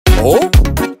Oh?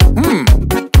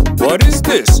 What is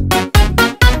this?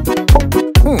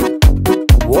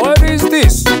 What is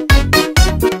this?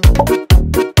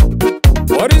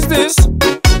 What is this?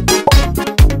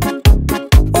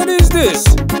 What is this?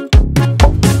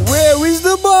 Where is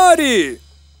the body?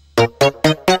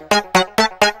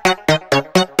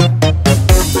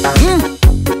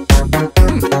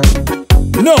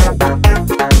 No!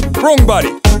 Wrong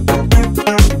body!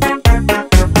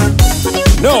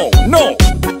 No, no!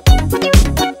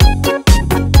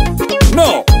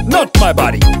 No, not my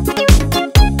body!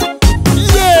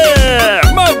 Yeah!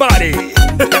 My body!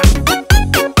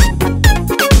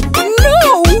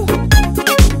 No!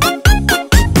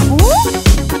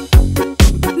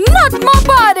 Not my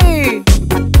body!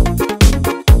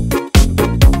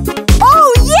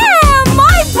 Oh yeah!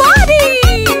 My body!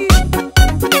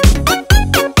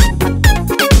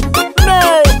 No!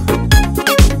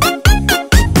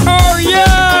 Oh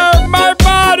yeah! My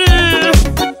body!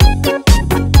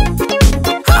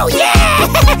 Oh yeah!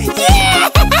 Yeah!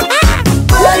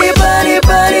 Buddy, buddy,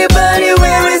 buddy, buddy,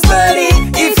 where is buddy?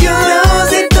 If you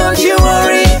lose it, don't you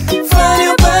worry. Find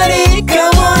your buddy,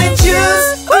 come on and choose.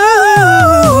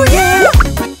 Ooh, yeah.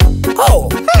 Oh,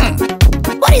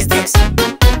 what is this?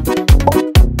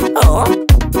 Oh,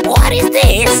 what is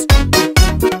this?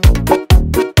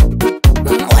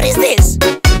 What is this?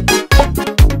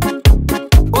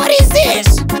 What is this?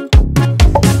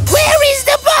 Where is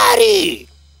the body?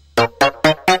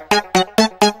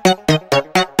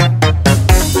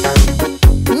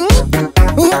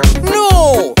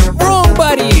 No! Wrong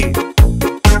body!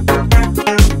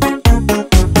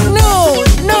 No!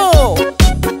 No!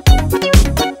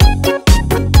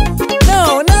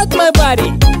 No, not my body!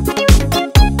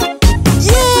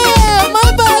 Yeah! My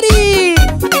body!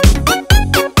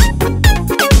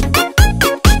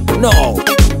 No!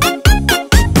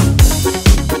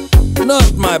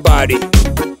 Not my body!